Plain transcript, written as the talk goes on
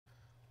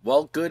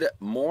Well, good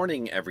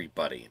morning,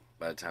 everybody.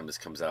 By the time this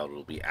comes out,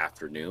 it'll be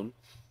afternoon.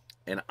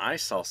 And I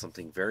saw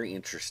something very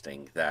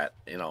interesting that,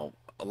 a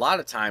lot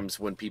of times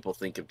when people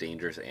think of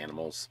dangerous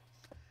animals,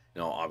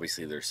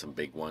 obviously there's some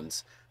big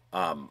ones.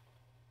 Um,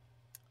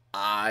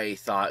 I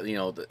thought,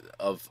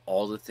 of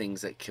all the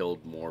things that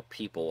killed more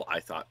people,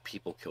 I thought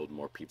people killed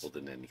more people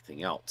than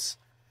anything else.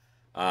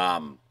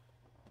 Um,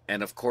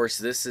 and of course,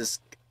 this is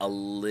a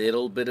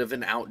little bit of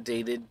an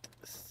outdated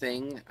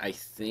thing, I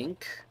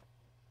think.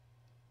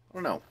 I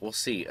don't know. We'll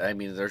see. I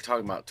mean, they're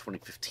talking about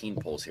 2015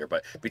 polls here,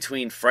 but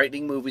between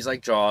frightening movies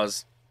like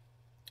Jaws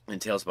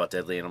and Tales About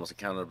Deadly Animals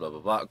Encountered, blah blah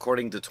blah,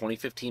 according to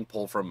 2015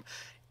 poll from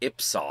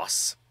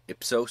Ipsos,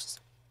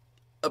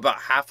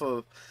 about half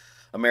of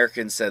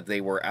Americans said they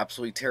were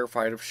absolutely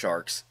terrified of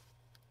sharks,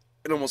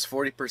 and almost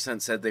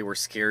 40% said they were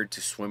scared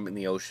to swim in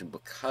the ocean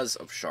because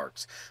of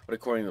sharks. But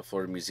according to the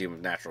Florida Museum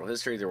of Natural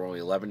History, there were only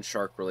 11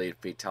 shark-related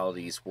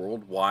fatalities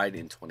worldwide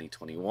in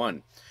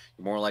 2021.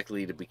 You're more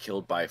likely to be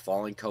killed by a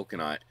falling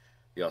coconut,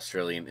 the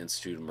Australian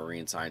Institute of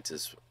Marine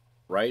Scientists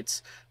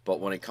writes. But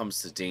when it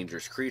comes to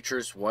dangerous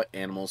creatures, what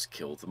animals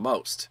kill the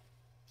most?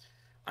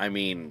 I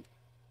mean,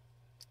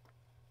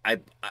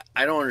 I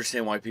I don't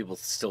understand why people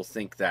still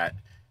think that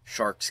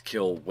sharks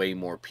kill way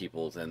more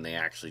people than they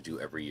actually do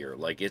every year.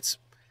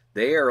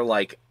 They are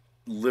like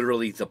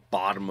literally the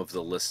bottom of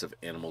the list of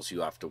animals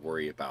you have to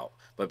worry about.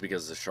 But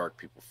because of the shark,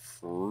 people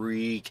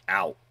freak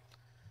out.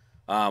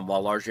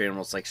 While larger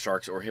animals like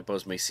sharks or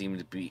hippos may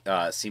seem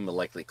a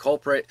likely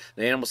culprit,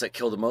 the animals that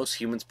kill the most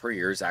humans per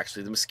year is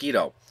actually the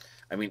mosquito.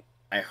 I mean,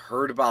 I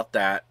heard about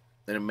that,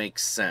 and it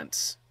makes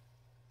sense.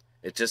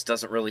 It just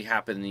doesn't really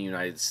happen in the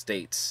United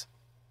States,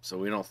 so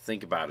we don't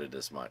think about it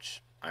as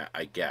much.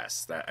 I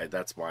guess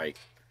that's my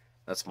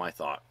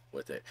thought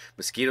with it.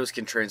 Mosquitoes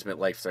can transmit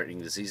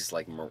life-threatening diseases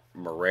like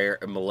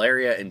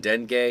malaria and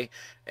dengue,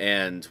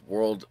 and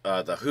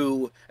the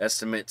WHO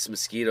estimates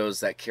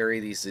mosquitoes that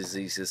carry these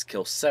diseases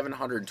kill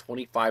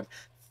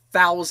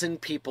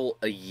 725,000 people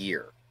a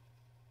year.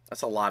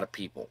 That's a lot of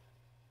people.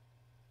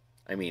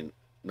 I mean,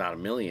 not a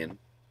million,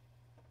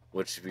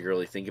 which if you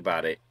really think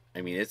about it,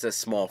 I mean, it's a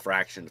small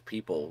fraction of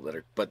people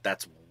but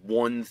that's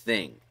one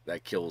thing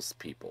that kills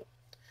people.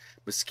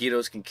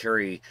 Mosquitoes can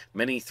carry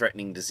many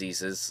threatening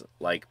diseases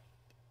like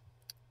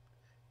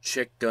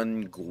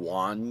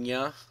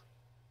chikungunya,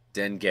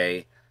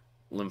 dengue,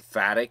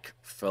 lymphatic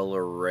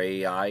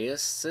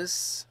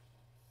filariasis,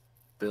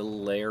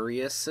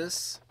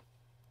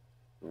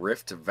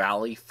 Rift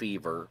Valley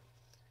fever,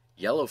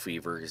 yellow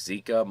fever,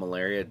 Zika,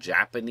 malaria,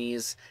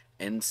 Japanese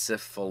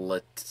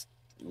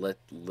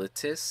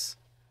encephalitis,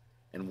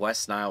 and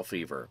West Nile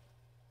fever.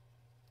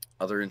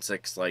 Other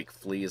insects like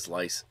fleas,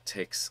 lice,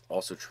 ticks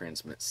also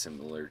transmit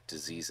similar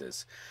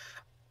diseases.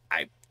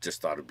 I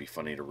just thought it'd be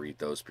funny to read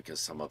those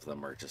because some of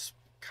them are just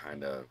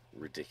kind of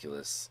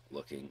ridiculous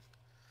looking.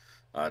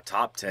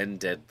 Top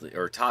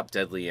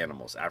deadly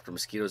animals. After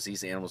mosquitoes,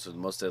 these animals are the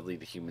most deadly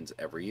to humans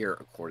every year,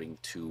 according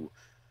to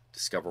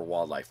Discover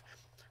Wildlife.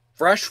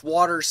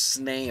 Freshwater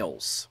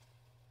snails.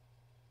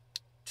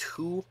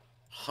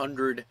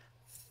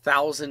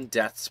 200,000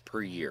 deaths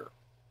per year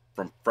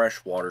from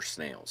freshwater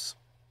snails.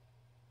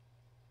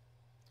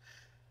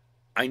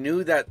 I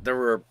knew that there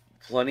were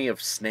plenty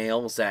of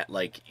snails that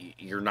like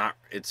you're not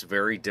it's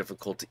very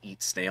difficult to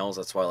eat snails.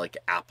 That's why like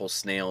apple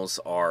snails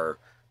are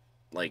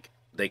like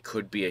they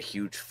could be a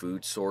huge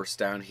food source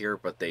down here,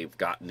 but they've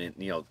gotten in,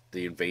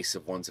 the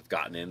invasive ones have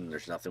gotten in and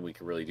there's nothing we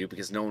can really do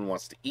because no one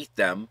wants to eat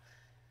them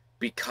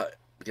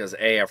because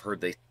A, I've heard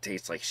they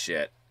taste like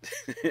shit.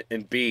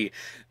 And B,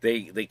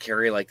 they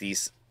carry like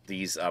these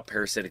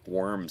parasitic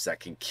worms that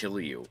can kill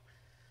you.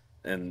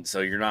 And so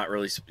you're not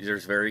really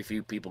there's very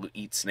few people who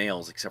eat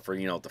snails except for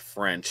the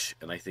French,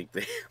 and I think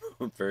they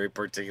have a very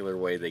particular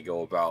way they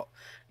go about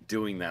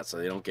doing that so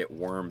they don't get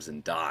worms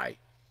and die.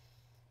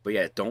 But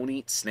yeah, don't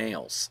eat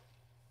snails.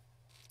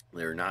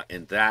 They're not,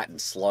 and that and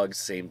slugs,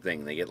 same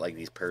thing. They get like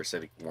these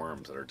parasitic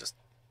worms that are just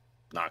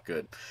not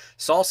good.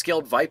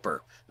 Saw-scaled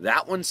viper,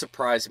 that one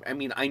surprised me. I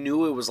mean, I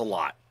knew it was a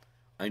lot.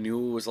 I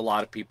knew it was a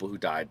lot of people who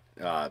died,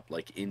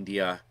 like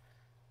India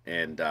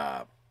and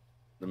the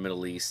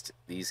Middle East.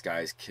 These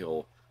guys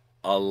kill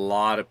a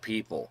lot of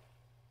people.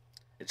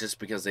 It's just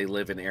because they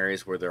live in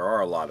areas where there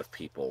are a lot of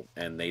people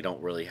and they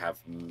don't really have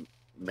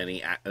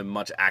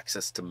much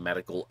access to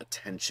medical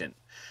attention.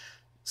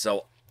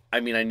 So, I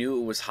mean, I knew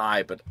it was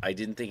high, but I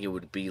didn't think it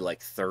would be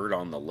like third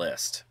on the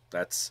list.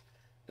 It's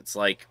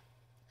like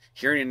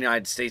here in the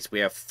United States, we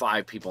have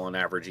 5 people on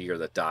average a year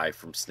that die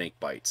from snake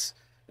bites.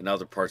 In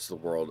other parts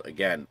of the world,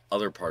 again,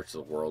 other parts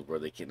of the world where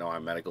they don't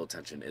have medical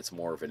attention, it's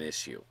more of an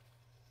issue.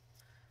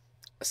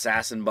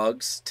 Assassin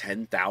bugs,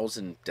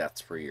 10,000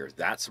 deaths per year.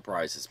 That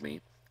surprises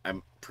me.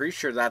 I'm pretty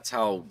sure that's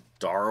how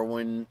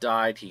Darwin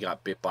died. He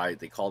got bit by,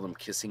 they call them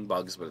kissing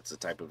bugs, but it's a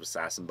type of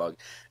assassin bug.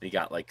 And he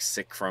got like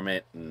sick from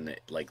it and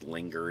it like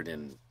lingered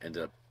and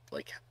ended up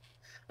like,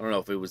 I don't know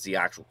if it was the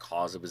actual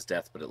cause of his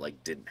death, but it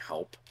like didn't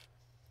help.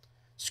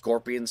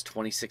 Scorpions,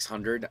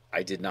 2,600.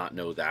 I did not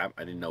know that.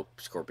 I didn't know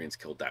scorpions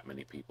killed that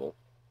many people.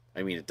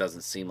 I mean, it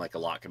doesn't seem like a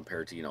lot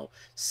compared to,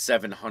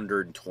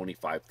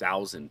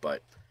 725,000,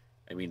 but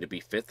I mean, to be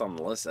fifth on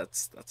the list,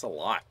 that's a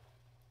lot.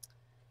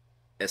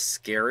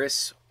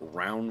 Ascaris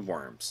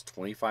roundworms,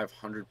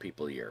 2,500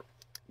 people a year.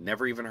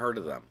 Never even heard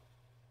of them.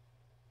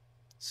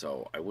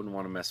 So I wouldn't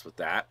want to mess with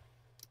that.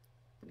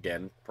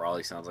 Again,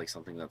 probably sounds like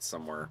something that's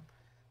somewhere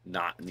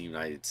not in the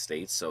United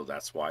States, so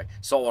that's why.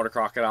 Saltwater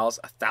crocodiles,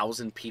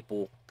 1,000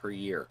 people per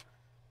year.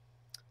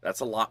 That's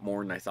a lot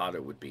more than I thought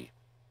it would be.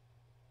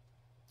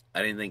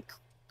 I didn't think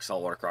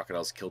saltwater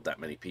crocodiles killed that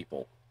many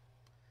people.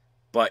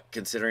 But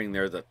considering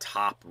they're the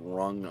top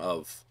rung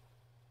of,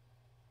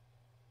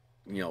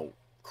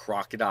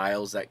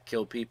 crocodiles that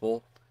kill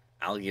people,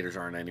 alligators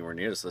aren't anywhere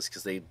near this list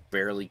because they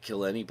barely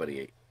kill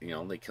anybody.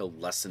 They kill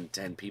less than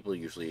 10 people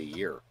usually a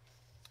year.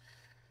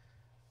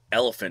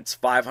 Elephants,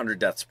 500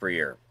 deaths per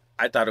year.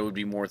 I thought it would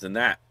be more than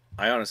that.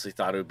 I honestly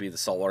thought it would be the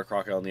saltwater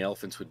crocodile and the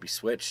elephants would be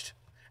switched.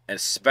 And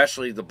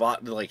especially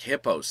like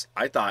hippos.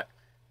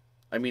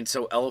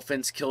 So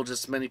elephants kill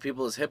just as many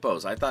people as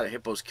hippos. I thought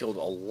hippos killed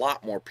a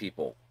lot more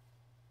people.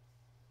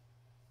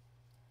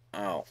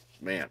 Oh,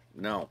 man.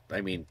 No.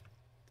 I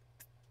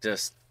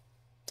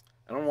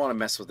don't want to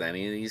mess with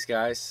any of these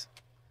guys.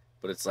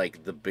 But it's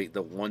like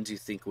the ones you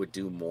think would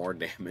do more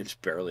damage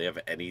barely have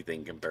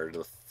anything compared to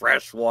the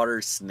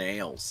freshwater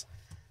snails.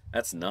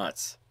 That's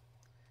nuts.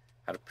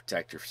 How to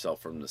protect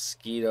yourself from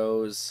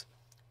mosquitoes.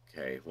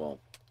 Okay, well,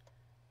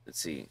 let's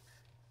see.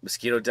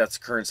 Mosquito deaths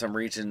occur in some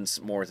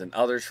regions more than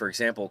others. For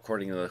example,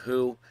 according to the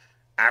WHO,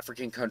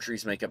 African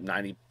countries make up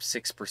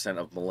 96%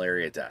 of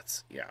malaria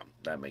deaths. Yeah,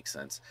 that makes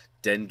sense.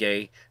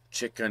 Dengue,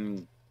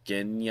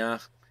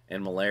 chikungunya,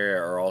 and malaria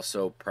are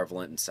also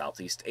prevalent in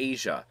Southeast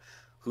Asia.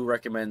 Who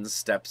recommends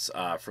steps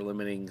for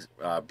limiting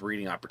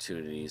breeding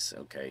opportunities?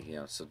 Okay,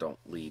 so don't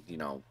leave,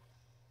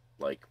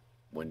 like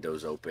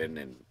windows open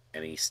and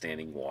any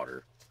standing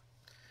water.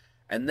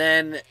 And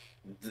then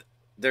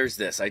there's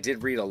this. I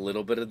did read a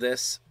little bit of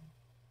this.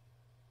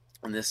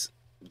 And this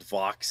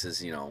Vox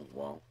is,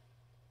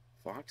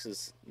 Vox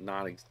is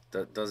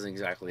doesn't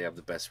exactly have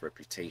the best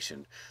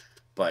reputation.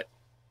 But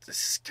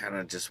this is kind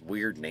of just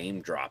weird name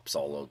drops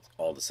all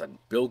of a sudden.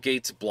 Bill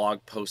Gates'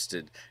 blog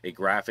posted a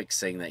graphic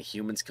saying that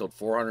humans killed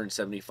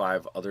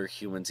 475 other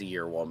humans a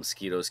year while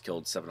mosquitoes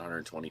killed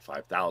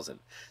 725,000.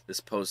 This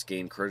post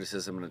gained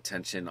criticism and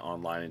attention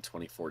online in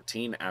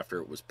 2014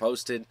 after it was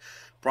posted,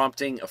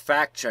 prompting a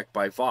fact check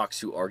by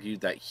Vox, who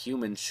argued that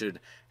humans should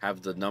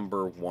have the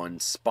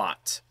 #1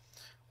 spot.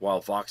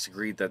 While Vox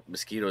agreed that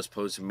mosquitoes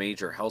pose a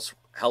major health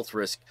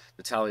risk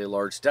to tally a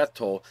large death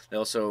toll, they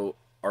also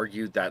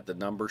argued that the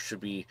number should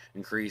be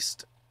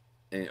increased,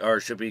 or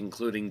should be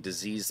including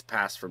disease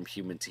passed from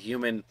human to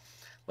human,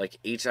 like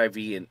HIV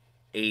and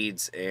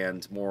AIDS,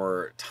 and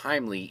more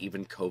timely,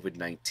 even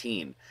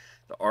COVID-19.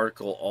 The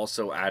article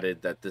also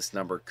added that this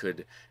number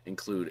could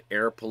include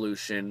air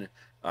pollution,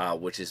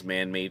 which is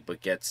man-made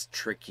but gets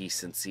tricky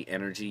since the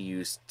energy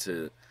used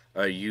to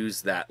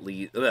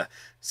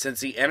since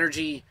the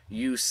energy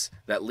use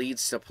that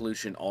leads to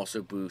pollution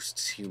also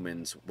boosts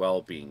humans'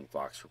 well-being,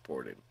 Vox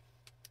reported.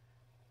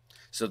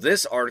 So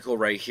this article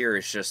right here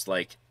is just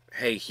like,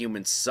 hey,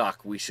 humans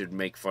suck, we should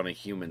make fun of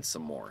humans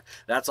some more.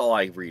 That's all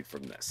I read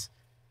from this.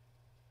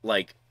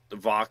 Like,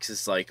 Vox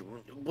is like,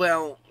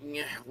 well,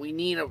 we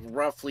need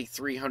roughly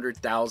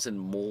 300,000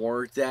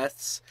 more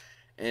deaths.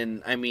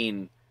 And,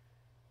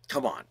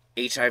 come on.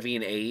 HIV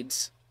and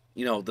AIDS,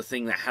 the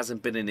thing that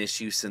hasn't been an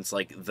issue since,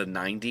 like, the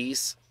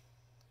 90s.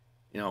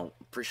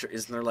 Pretty sure,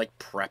 isn't there, like,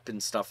 PrEP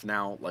and stuff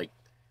now? Like,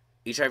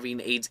 HIV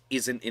and AIDS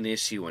isn't an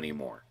issue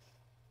anymore.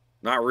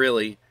 Not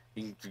really.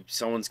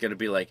 Someone's going to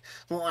be like,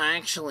 well,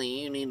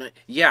 actually, you need to...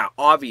 Yeah,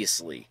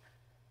 obviously.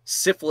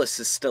 Syphilis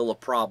is still a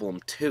problem,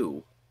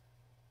 too.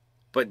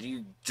 But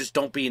you just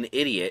don't be an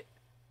idiot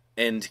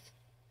and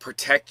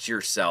protect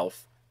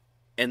yourself,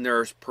 and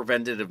there's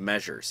preventative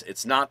measures.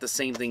 It's not the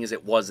same thing as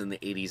it was in the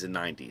 80s and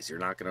 90s. You're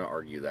not going to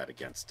argue that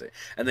against it.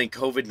 And then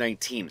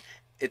COVID-19,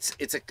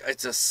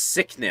 it's a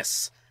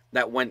sickness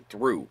that went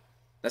through.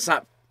 That's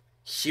not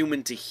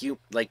human to human.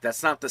 Like,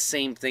 that's not the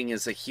same thing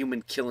as a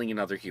human killing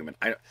another human.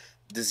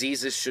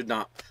 Diseases should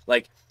not,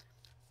 like,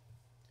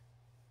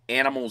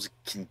 animals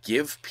can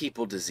give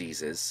people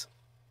diseases,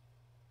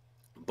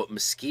 but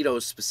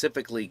mosquitoes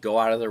specifically go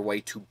out of their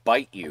way to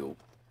bite you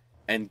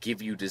and give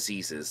you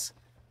diseases.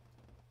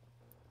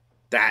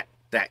 That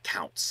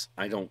counts.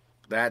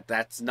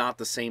 That's not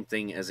the same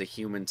thing as a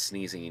human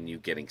sneezing and you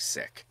getting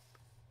sick.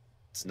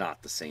 It's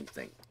not the same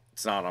thing.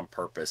 It's not on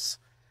purpose.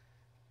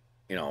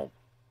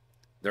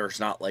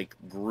 There's not like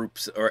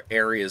groups or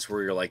areas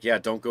where you're like, yeah,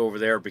 don't go over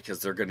there because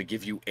they're going to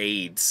give you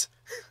AIDS.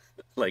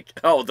 Like,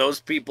 oh, those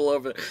people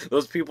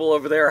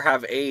over there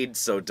have AIDS,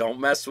 so don't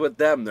mess with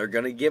them. They're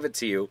going to give it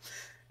to you.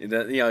 And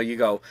then, you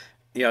go,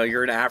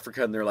 you're in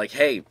Africa and they're like,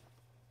 hey,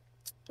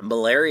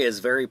 malaria is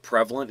very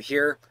prevalent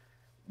here.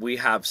 We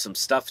have some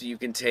stuff that you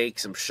can take,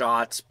 some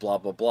shots, blah,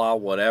 blah, blah,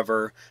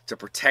 whatever, to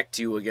protect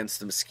you against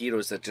the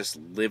mosquitoes that just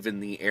live in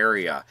the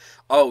area.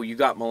 Oh, you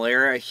got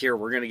malaria? Here,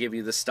 we're going to give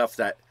you the stuff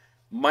that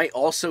might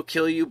also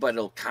kill you, but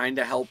it'll kind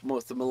of help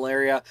with the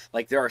malaria.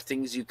 Like, there are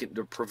things you can,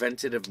 the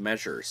preventative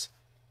measures,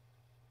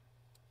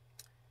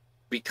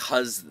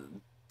 because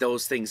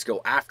those things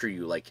go after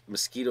you. Like,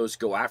 mosquitoes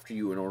go after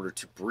you in order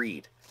to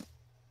breed.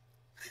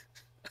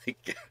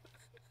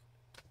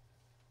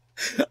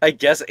 I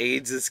guess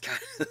AIDS is kind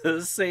of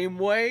the same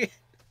way.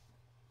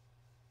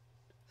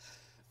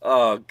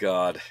 Oh,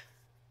 God.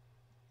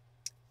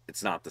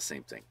 It's not the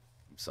same thing.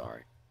 I'm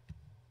sorry.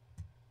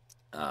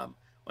 One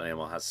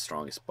animal has the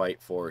strongest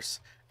bite force.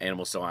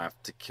 Animals don't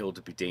have to kill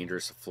to be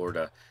dangerous.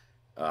 Florida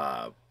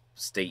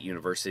State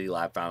University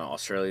lab found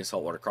Australian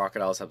saltwater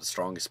crocodiles have the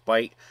strongest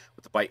bite,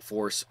 with a bite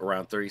force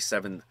around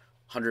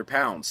 3,700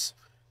 pounds.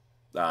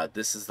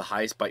 This is the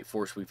highest bite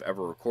force we've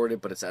ever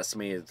recorded, but it's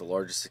estimated the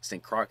largest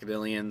extinct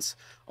crocodilians,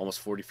 almost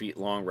 40 feet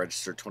long,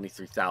 registered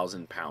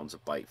 23,000 pounds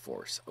of bite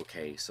force.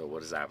 Okay, so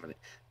what is happening?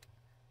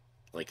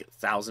 Like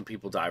 1,000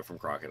 people die from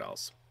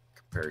crocodiles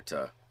compared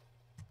to,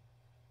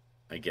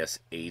 I guess,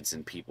 AIDS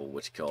in people,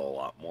 which kill a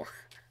lot more,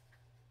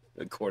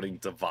 according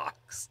to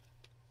Vox.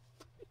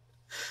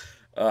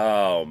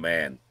 Oh,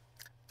 man.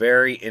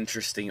 Very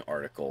interesting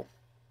article.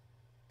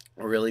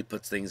 It really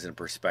puts things in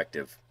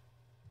perspective.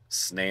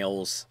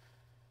 Snails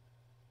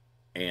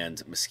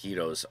and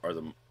mosquitoes are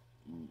the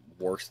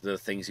worst, the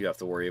things you have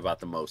to worry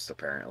about the most,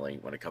 apparently,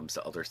 when it comes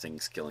to other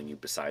things killing you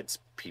besides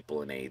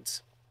people and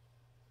AIDS.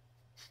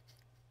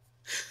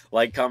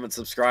 Like, comment,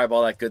 subscribe,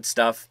 all that good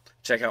stuff.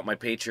 Check out my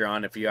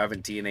Patreon if you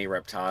haven't. DNA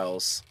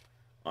Reptiles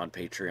on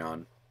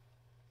Patreon.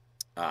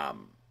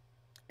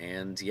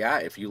 And yeah,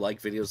 if you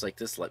like videos like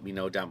this, let me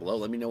know down below.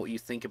 Let me know what you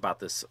think about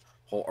this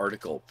whole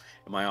article.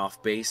 Am I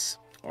off base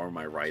or am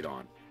I right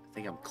on? I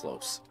think I'm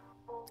close.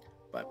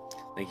 But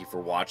thank you for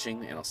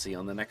watching, and I'll see you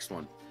on the next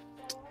one.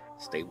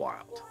 Stay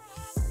wild.